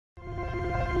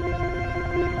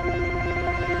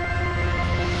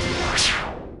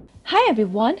Hi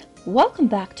everyone, welcome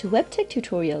back to Webtech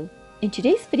Tutorial. In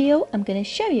today's video, I'm going to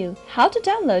show you how to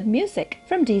download music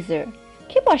from Deezer.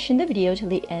 Keep watching the video till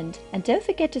the end and don't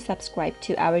forget to subscribe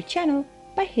to our channel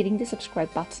by hitting the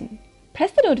subscribe button.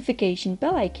 Press the notification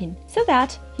bell icon so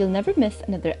that you'll never miss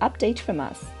another update from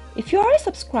us. If you are a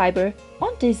subscriber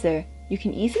on Deezer, you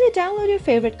can easily download your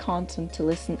favorite content to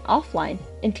listen offline,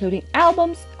 including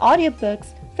albums,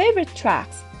 audiobooks, favorite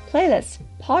tracks, playlists,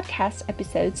 podcast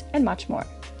episodes, and much more.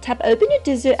 Tap open your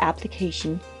Deezer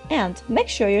application and make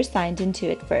sure you're signed into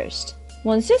it first.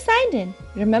 Once you're signed in,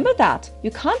 remember that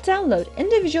you can't download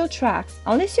individual tracks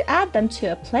unless you add them to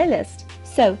a playlist.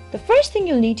 So the first thing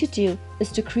you'll need to do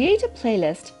is to create a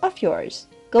playlist of yours.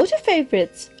 Go to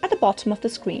Favorites at the bottom of the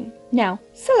screen. Now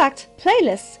select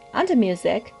Playlists under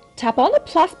Music, tap on the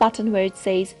plus button where it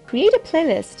says Create a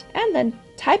Playlist and then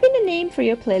type in the name for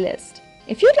your playlist.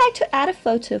 If you'd like to add a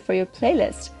photo for your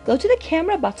playlist, go to the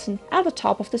camera button at the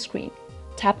top of the screen.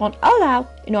 Tap on Allow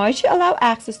in order to allow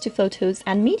access to photos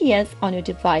and medias on your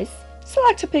device.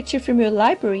 Select a picture from your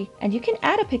library and you can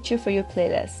add a picture for your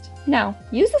playlist. Now,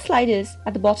 use the sliders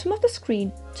at the bottom of the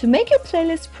screen to make your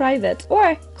playlist private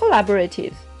or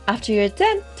collaborative. After you're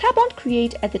done, tap on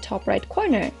Create at the top right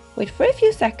corner. Wait for a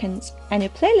few seconds and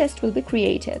your playlist will be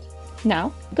created.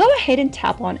 Now, go ahead and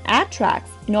tap on Add Tracks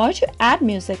in order to add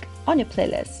music on your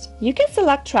playlist. You can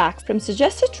select tracks from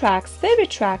Suggested Tracks, Favorite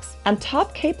Tracks, and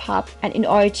Top K-Pop, and in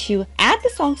order to add the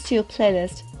songs to your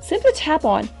playlist, simply tap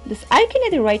on this icon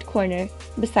at the right corner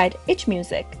beside each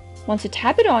music. Once you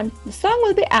tap it on, the song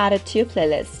will be added to your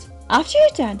playlist. After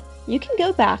you're done, you can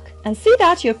go back and see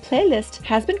that your playlist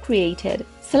has been created.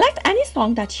 Select any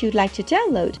song that you'd like to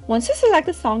download. Once you select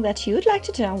the song that you'd like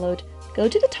to download, go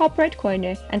to the top right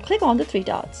corner and click on the three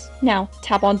dots. Now,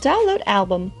 tap on Download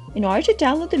Album in order to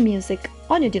download the music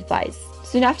on your device.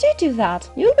 Soon after you do that,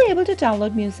 you'll be able to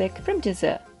download music from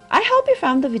Deezer. I hope you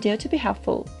found the video to be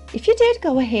helpful. If you did,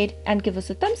 go ahead and give us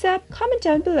a thumbs up, comment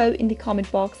down below in the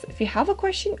comment box if you have a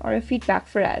question or a feedback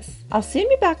for us. I'll soon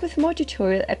be back with more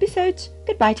tutorial episodes.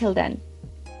 Goodbye till then.